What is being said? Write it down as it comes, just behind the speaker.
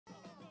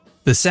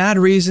The sad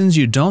reasons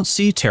you don't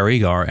see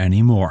Teri Garr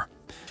anymore.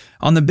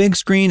 On the big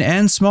screen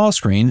and small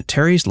screen,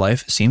 Teri's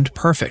life seemed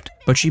perfect,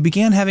 but she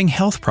began having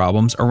health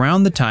problems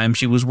around the time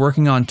she was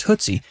working on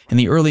Tootsie in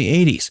the early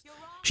 80s.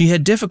 She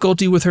had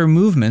difficulty with her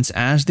movements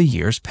as the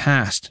years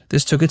passed.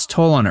 This took its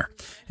toll on her.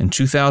 In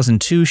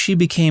 2002, she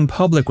became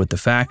public with the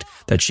fact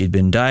that she'd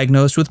been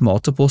diagnosed with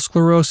multiple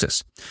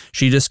sclerosis.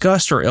 She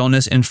discussed her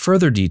illness in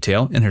further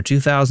detail in her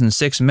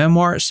 2006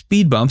 memoir,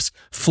 Speed Bumps,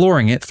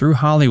 Flooring It Through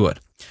Hollywood.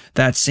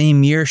 That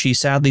same year, she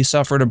sadly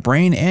suffered a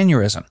brain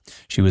aneurysm.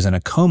 She was in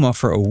a coma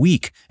for a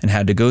week and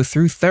had to go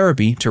through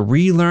therapy to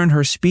relearn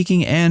her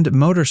speaking and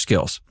motor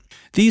skills.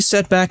 These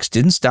setbacks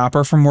didn't stop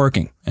her from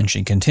working, and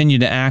she continued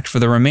to act for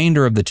the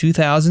remainder of the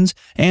 2000s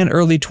and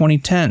early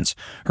 2010s.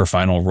 Her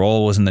final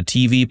role was in the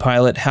TV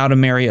pilot How to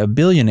Marry a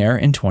Billionaire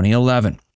in 2011.